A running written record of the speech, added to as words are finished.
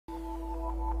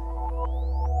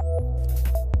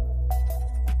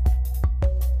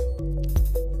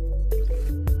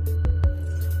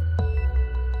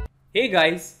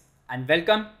guys, and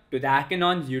welcome to the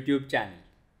Hackinon's YouTube channel.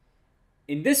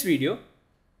 In this video,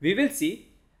 we will see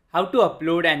how to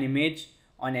upload an image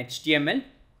on HTML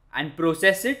and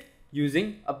process it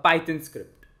using a Python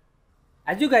script.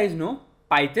 As you guys know,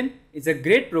 Python is a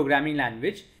great programming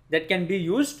language that can be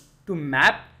used to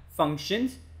map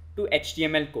functions to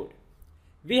HTML code.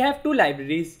 We have two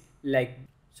libraries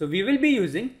so we will be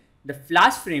using the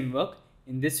Flask framework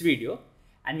in this video,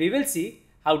 and we will see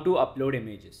how to upload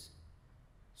images.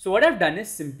 So what I've done is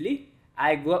simply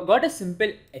I got a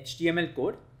simple HTML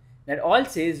code that all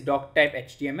says doc type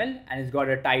HTML and it's got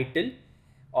a title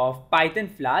of Python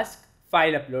Flask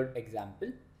file upload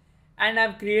example, and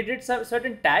I've created some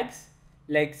certain tags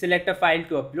like select a file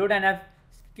to upload, and I've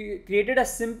created a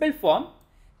simple form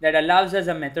that allows us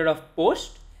a method of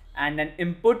post and an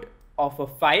input of a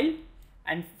file,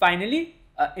 and finally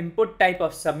an input type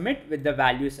of submit with the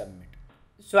value submit.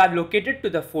 So I've located to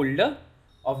the folder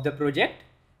of the project,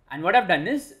 and what I've done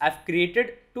is I've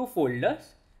created two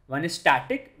folders. One is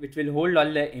static, which will hold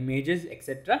all the images,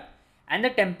 etc., and the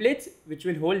templates, which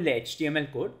will hold the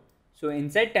HTML code. So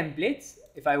inside templates,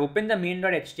 if I open the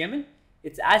main.html,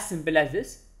 it's as simple as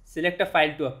this: select a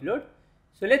file to upload.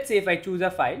 So let's say if I choose a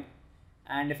file,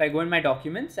 and if I go in my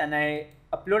documents and I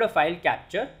upload a file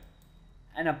capture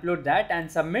and upload that and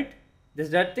submit,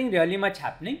 there's nothing really much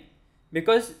happening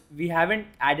because we haven't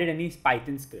added any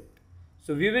Python script.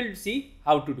 So we will see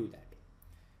how to do that.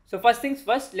 So first things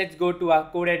first, let's go to our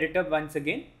code editor once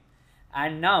again.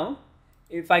 And now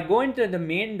if I go into the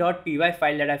main.py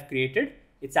file that I've created,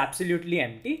 it's absolutely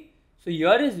empty. So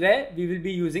here is where we will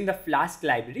be using the Flask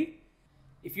library.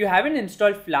 If you haven't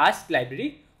installed Flask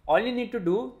library, all you need to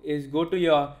do is go to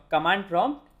your command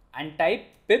prompt and type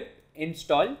pip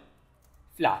install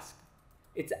Flask.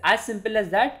 It's as simple as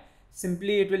that.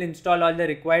 Simply it will install all the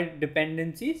required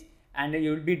dependencies and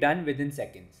you will be done within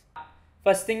seconds.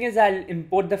 First thing is I'll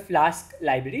import the Flask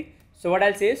library. So what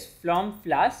I'll say is from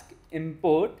Flask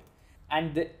import,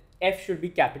 and the F should be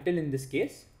capital in this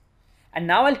case. And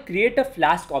now I'll create a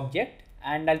Flask object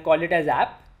and I'll call it as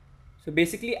app. So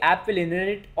basically app will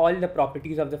inherit all the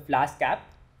properties of the Flask app,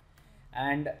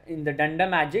 and in the Dunda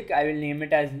magic I will name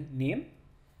it as name.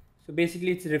 So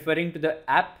basically it's referring to the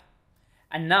app.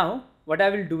 And now what I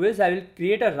will do is I will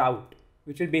create a route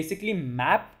which will basically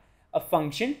map a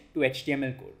function to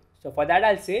HTML code. So for that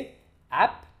I'll say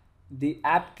app, the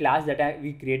app class that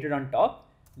we created on top,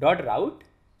 dot route.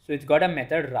 So it's got a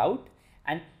method route,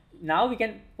 and now we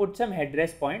can put some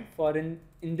address point for in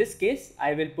this case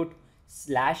I will put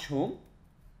 /home.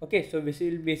 Okay, so this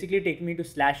will basically take me to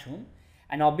 /home,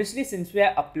 and obviously since we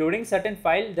are uploading certain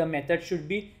file, the method should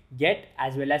be get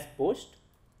as well as post.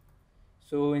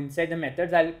 So inside the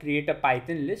methods I'll create a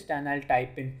Python list and I'll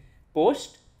type in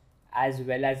post as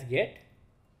well as get.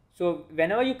 So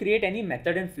whenever you create any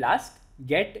method in Flask,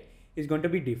 get is going to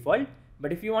be default,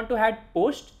 but if you want to add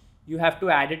post, you have to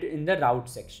add it in the route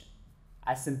section.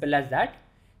 As simple as that.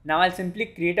 Now I'll simply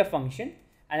create a function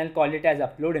and I'll call it as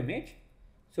upload image.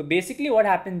 So basically what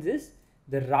happens is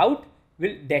the route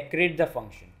will decorate the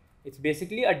function. It's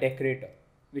basically a decorator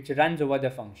which runs over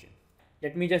the function.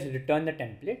 Let me just return the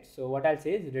template. So what I'll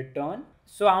say is return.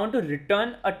 So I want to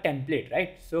return a template,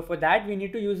 right? So for that we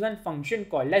need to use one function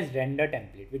called as render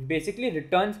template, which basically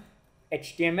returns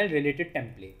HTML related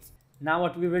templates. Now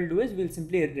what we will do is we'll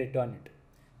simply return it.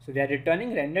 So we are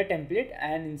returning render template,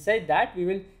 and inside that we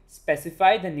will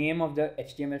specify the name of the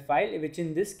HTML file, which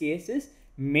in this case is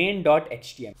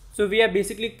main.html. So we have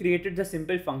basically created the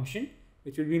simple function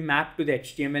which will be mapped to the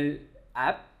HTML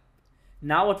app.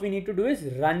 Now what we need to do is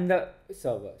run the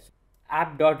server,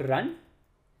 app.run,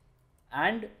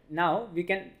 and now we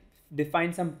can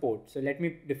define some port. So let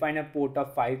me define a port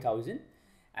of 5000,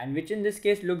 and which in this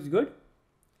case looks good.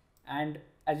 And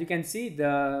as you can see,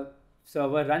 the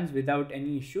server runs without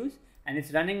any issues and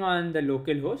it's running on the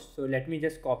local host. So let me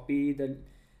just copy the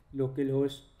local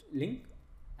host link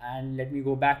and let me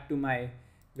go back to my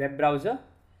web browser,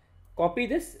 copy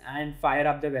this and fire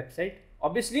up the website.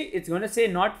 Obviously it's going to say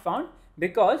not found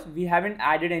because we haven't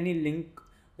added any link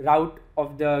route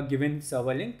of the given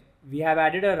server link. We have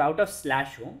added a route of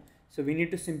 /home. So we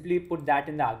need to simply put that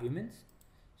in the arguments.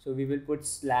 So we will put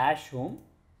 /home,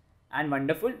 and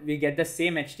wonderful, we get the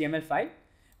same HTML file.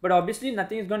 But obviously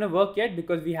nothing is going to work yet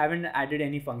because we haven't added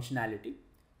any functionality.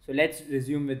 So let's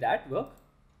resume with that work.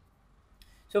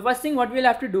 So first thing what we'll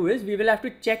have to do is we will have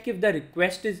to check if the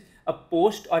request is a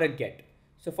post or a get.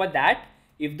 So for that,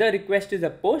 if the request is a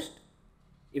post,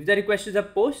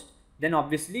 then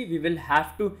obviously we will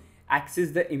have to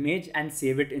access the image and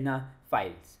save it in our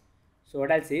files. So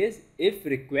what I'll say is if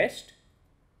request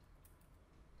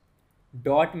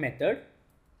dot method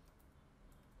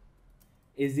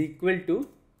is equal to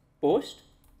post,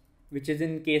 which is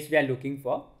in case we are looking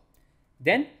for.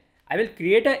 Then I will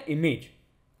create an image,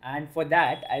 and for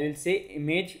that I will say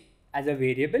image as a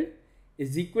variable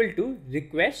is equal to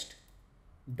request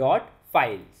dot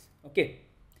files. Okay,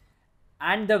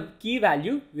 and the key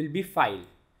value will be file.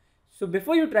 So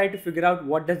before you try to figure out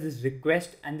what does this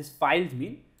request and this files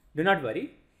mean, do not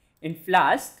worry. In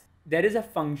Flask, there is a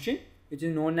function which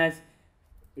is known as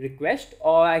request,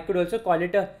 or I could also call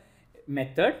it a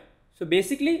method. So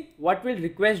basically what will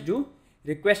request do?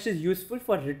 Request is useful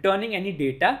for returning any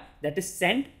data that is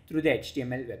sent through the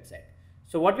HTML website.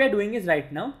 So what we are doing is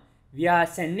right now, we are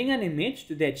sending an image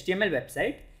to the HTML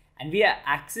website and we are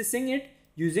accessing it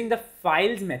using the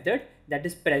files method that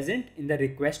is present in the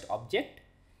request object.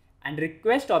 And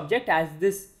request object has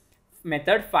this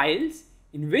method files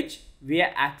in which we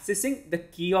are accessing the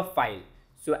key of file.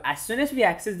 So as soon as we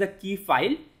access the key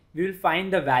file, we will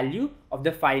find the value of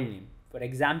the file name. For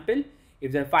example,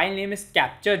 if the file name is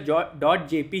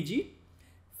capture.jpg,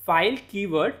 file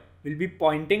keyword will be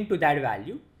pointing to that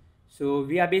value. So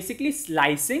we are basically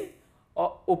slicing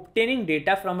or obtaining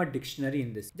data from a dictionary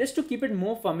in this. Just to keep it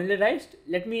more familiarized,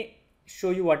 let me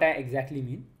show you what I exactly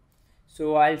mean.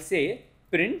 So I'll say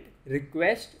print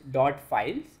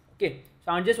request.files. Okay,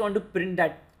 so I just want to print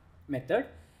that method,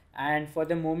 and for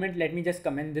the moment let me just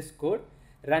comment this code,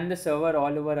 run the server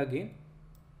all over again,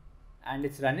 and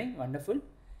it's running. Wonderful.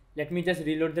 Let me just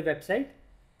reload the website.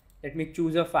 Let me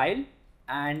choose a file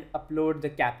and upload the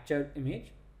capture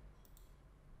image,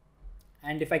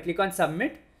 and if I click on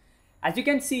submit, as you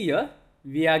can see here,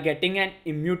 we are getting an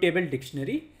immutable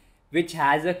dictionary which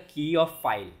has a key of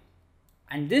file,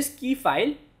 and this key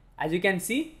file, as you can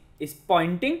see, is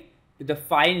pointing to the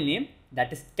file name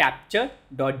that is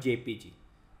capture.jpg.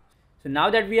 So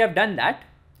now that we have done that,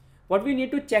 what we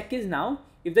need to check is now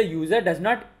if the user does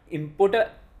not import a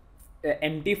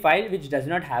empty file which does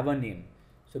not have a name.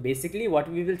 So basically what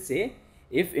we will say,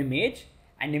 if image,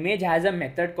 and image has a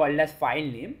method called as file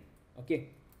name. Okay,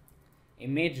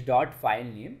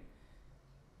 image.filename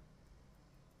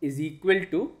is equal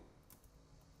to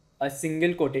a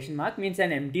single quotation mark, means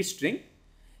an empty string.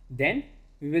 Then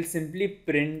we will simply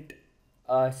print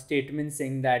a statement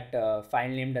saying that file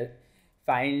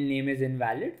name is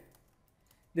invalid.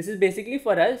 This is basically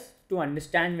for us to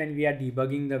understand when we are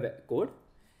debugging the code.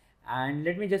 And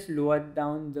let me just lower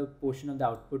down the portion of the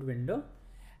output window,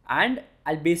 and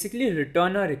I'll basically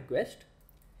return a request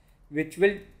which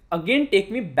will again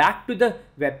take me back to the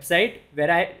website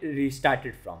where I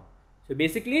restarted from. So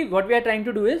basically what we are trying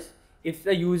to do is, if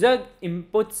the user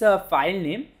inputs a file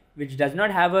name which does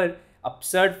not have a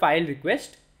absurd file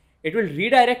request, it will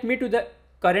redirect me to the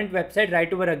current website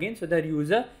right over again. So the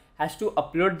user has to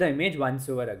upload the image once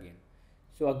over again.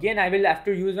 So again, I will have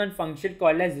to use one function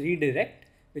called as redirect,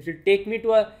 which will take me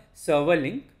to a server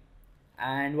link.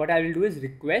 And what I will do is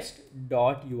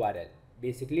request.url.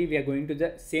 Basically, we are going to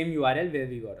the same URL where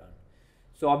we were on.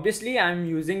 So obviously, I am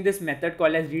using this method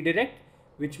called as redirect,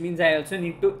 which means I also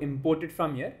need to import it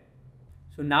from here.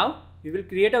 So now we will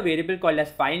create a variable called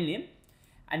as file name.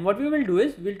 And what we will do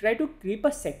is we'll try to keep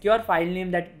a secure file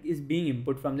name that is being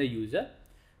input from the user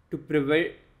to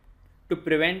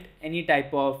prevent any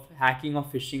type of hacking or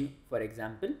phishing, for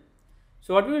example.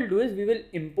 So what we will do is we will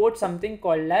import something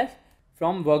called as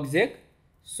from workzeg.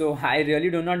 So I really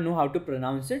do not know how to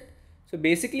pronounce it. So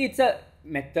basically it's a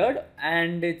method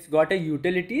and it's got a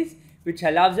utilities which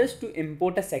allows us to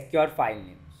import a secure file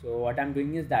name. So what I'm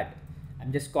doing is that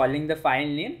I'm just calling the file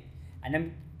name, and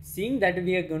I'm seeing that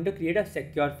we are going to create a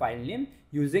secure file name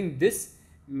using this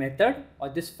method or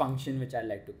this function which I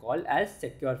like to call as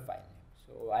secure file name.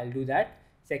 So I'll do that,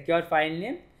 secure file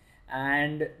name,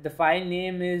 and the file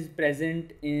name is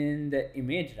present in the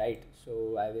image, right?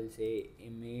 So I will say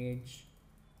image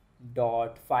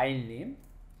dot file name.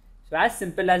 So as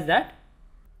simple as that.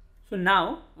 So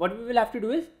now what we will have to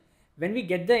do is, when we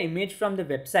get the image from the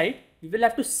website, we will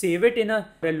have to save it in a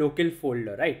local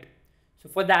folder, right? So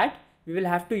for that, we will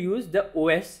have to use the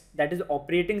OS, that is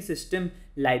operating system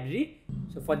library.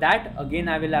 So for that, again,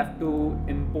 I will have to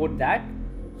import that.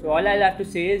 So all I'll have to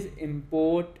say is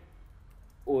import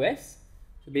OS.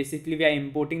 So basically we are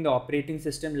importing the operating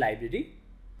system library.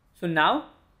 So now,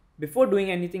 before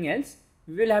doing anything else,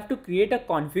 we will have to create a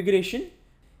configuration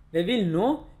where we'll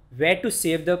know where to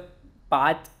save the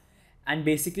path and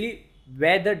basically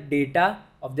where the data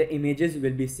of the images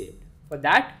will be saved. For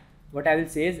that, what I will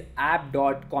say is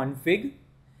app.config,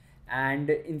 and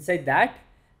inside that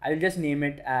I will just name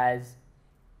it as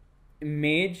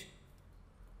image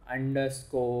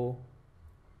underscore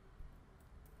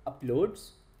uploads.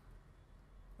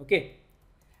 Okay,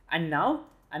 and now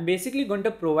I'm basically going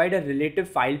to provide a relative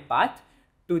file path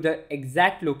to the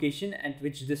exact location at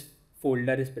which this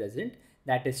folder is present,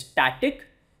 that is static.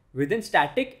 Within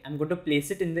static, I'm going to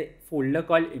place it in the folder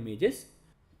called images.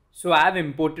 So I have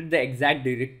imported the exact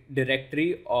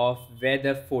directory of where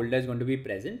the folder is going to be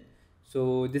present.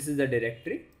 So this is the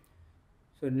directory.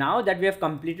 So now that we have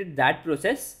completed that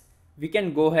process, we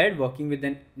can go ahead working with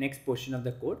the next portion of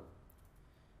the code.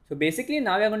 So basically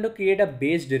now we are going to create a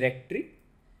base directory,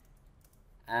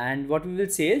 and what we will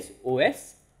say is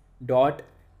os dot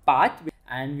path,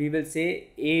 and we will say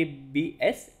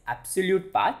abs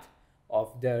absolute path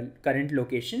of the current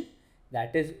location,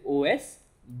 that is os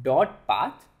dot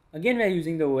path. Again we are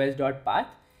using the os dot path,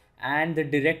 and the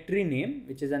directory name,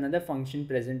 which is another function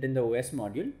present in the os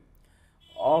module,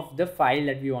 of the file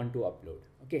that we want to upload.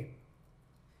 Okay,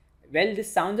 well,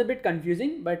 this sounds a bit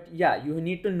confusing, but yeah, you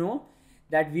need to know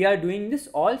that we are doing this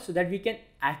all so that we can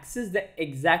access the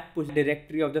exact push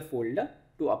directory of the folder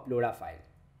to upload our file.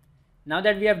 Now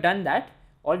that we have done that,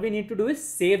 all we need to do is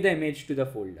save the image to the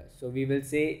folder. So we will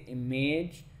say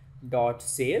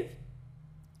image.save,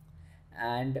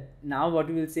 and now what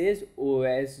we will say is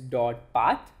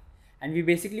os.path, and we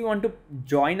basically want to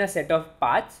join a set of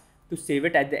paths to save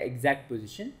it at the exact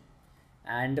position.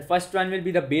 And the first one will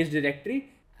be the base directory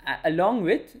along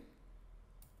with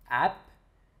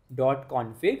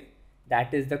app.config,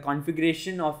 that is the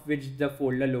configuration of which the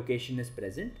folder location is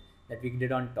present, that we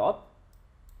did on top.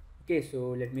 Okay,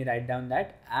 so let me write down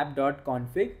that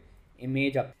app.config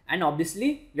image up, and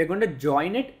obviously we're going to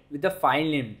join it with the file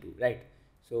name too, right?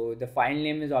 So the file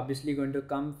name is obviously going to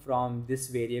come from this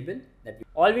variable.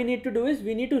 All we need to do is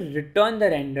we need to return the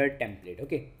render template.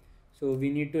 Okay, so we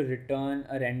need to return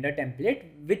a render template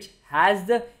which has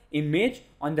the image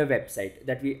on the website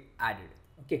that we added.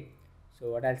 Okay,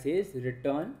 so what I'll say is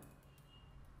return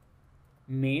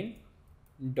main.html.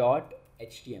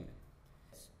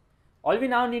 All we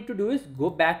now need to do is go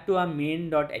back to our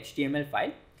main.html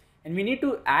file, and we need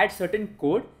to add certain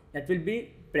code that will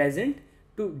be present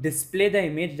to display the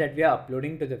image that we are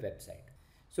uploading to the website.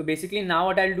 So basically now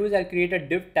what I'll do is I'll create a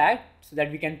div tag so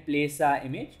that we can place our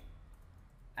image,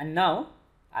 and now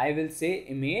I will say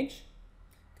image,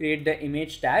 create the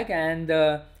image tag, and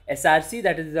the src,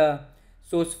 that is the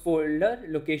source folder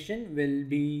location, will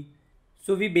be,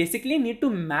 so we basically need to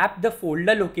map the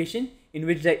folder location in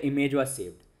which the image was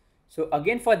saved. So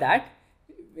again, for that,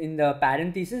 in the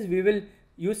parentheses we will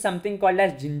use something called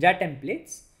as Jinja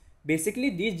templates. Basically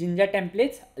these Jinja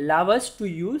templates allow us to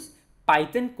use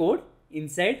Python code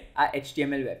inside our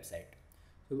HTML website.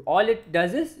 So all it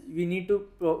does is we need to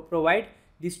provide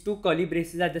these two curly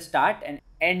braces at the start and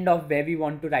end of where we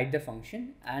want to write the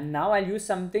function. And now I'll use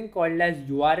something called as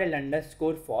URL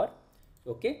underscore for.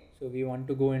 Okay, so we want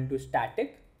to go into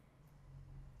static.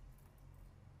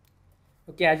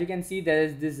 Okay, as you can see, there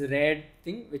is this red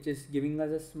thing which is giving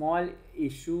us a small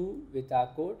issue with our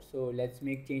code. So let's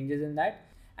make changes in that.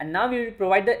 And now we will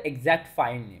provide the exact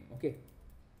file name. Okay,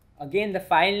 again the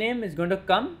file name is going to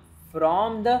come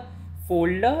from the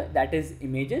folder that is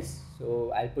images.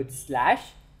 So I'll put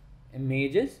slash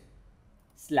images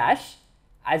slash,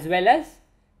 as well as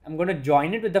I'm going to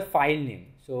join it with the file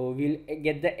name. So we'll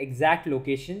get the exact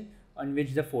location on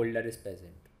which the folder is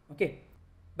present. Okay,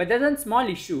 but there's a small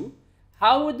issue.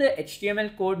 How would the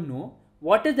HTML code know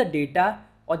what is the data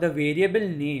or the variable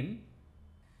name?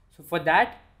 So for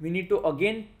that, we need to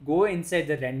again go inside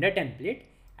the render template,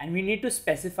 and we need to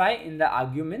specify in the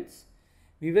arguments,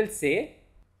 we will say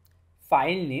file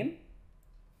name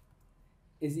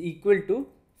is equal to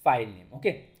file name.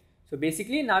 Okay, so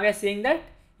basically now we are saying that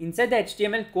inside the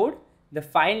HTML code, the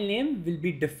file name will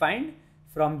be defined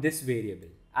from this variable,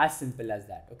 as simple as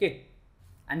that. Okay,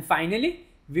 and finally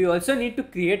we also need to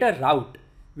create a route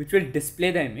which will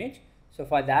display the image. So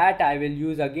for that I will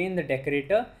use again the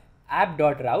decorator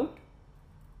app.route,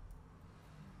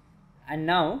 and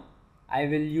now I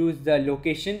will use the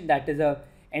location, that is a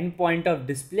endpoint of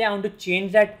display. I want to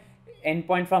change that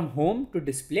endpoint from home to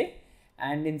display,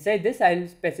 and inside this I will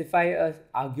specify a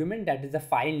argument, that is the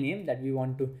file name that we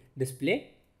want to display.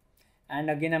 And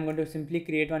again I'm going to simply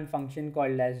create one function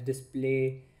called as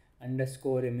display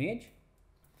underscore image,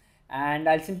 and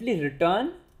I'll simply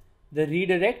return the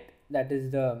redirect, that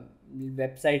is the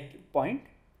website point,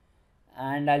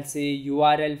 and I'll say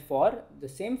URL for the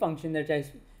same function that I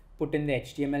put in the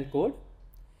HTML code.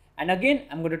 And again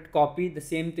I'm going to copy the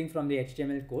same thing from the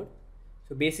HTML code.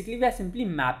 So basically we are simply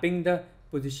mapping the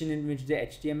position in which the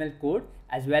HTML code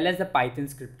as well as the Python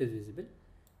script is visible.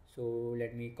 So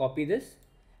let me copy this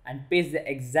and paste the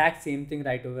exact same thing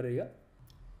right over here.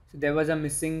 So there was a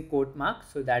missing quote mark,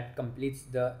 so that completes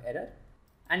the error.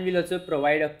 and we'll also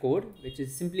provide a code which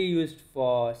is simply used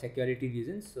for security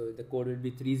reasons. So the code will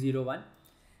be 301,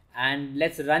 and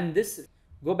let's run this.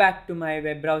 Go back to my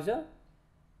web browser.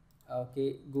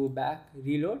 Okay, go back,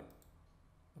 reload.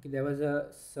 Okay, there was a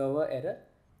server error.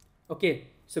 Okay,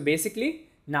 so basically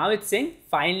now it's saying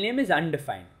file name is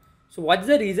undefined. So what's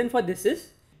the reason for this is,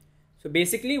 so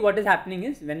basically what is happening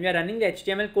is when we are running the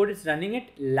HTML code, it's running it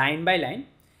line by line,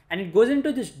 and it goes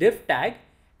into this div tag,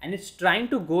 and it's trying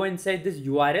to go inside this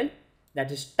URL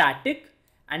that is static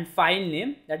and file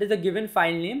name, that is the given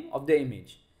file name of the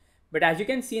image. But as you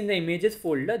can see in the images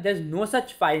folder, there's no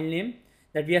such file name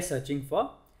that we are searching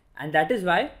for, and that is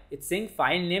why it's saying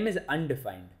file name is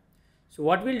undefined. So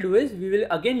what we'll do is we will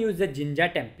again use the Jinja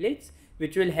templates,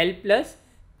 which will help us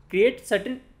create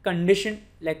certain condition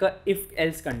like a if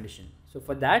else condition. So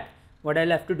for that, what I'll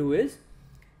have to do is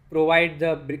provide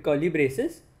the curly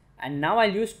braces, and now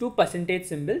I'll use 2 percentage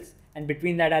symbols, and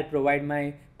between that I'll provide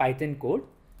my Python code.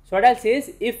 So what I'll say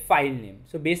is if file name.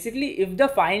 So basically if the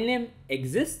file name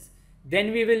exists,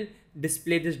 then we will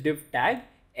display this div tag,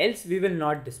 else we will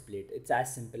not display it. It's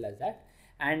as simple as that.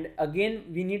 And again,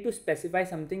 we need to specify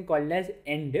something called as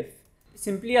endif,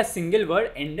 simply a single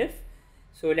word, endif.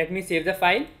 So let me save the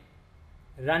file,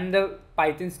 run the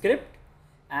Python script,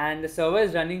 and the server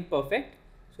is running perfect.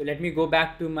 So let me go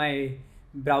back to my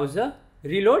browser,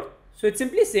 reload. So it's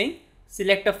simply saying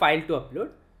select a file to upload.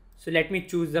 So let me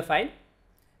choose the file,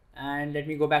 and let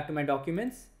me go back to my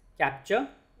documents, capture,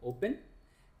 open,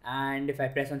 and if I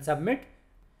press on submit.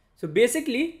 So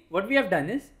basically what we have done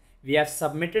is we have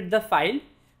submitted the file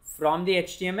from the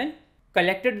HTML,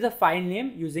 collected the file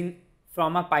name using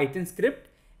from a Python script,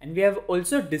 and we have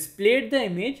also displayed the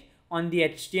image on the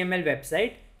HTML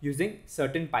website using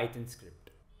certain Python script.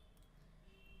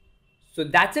 So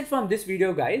that's it from this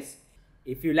video, guys.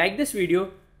 If you like this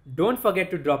video, don't forget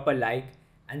to drop a like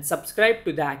and subscribe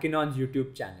to the Hackinon's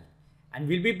YouTube channel. And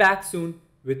we'll be back soon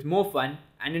with more fun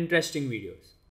and interesting videos.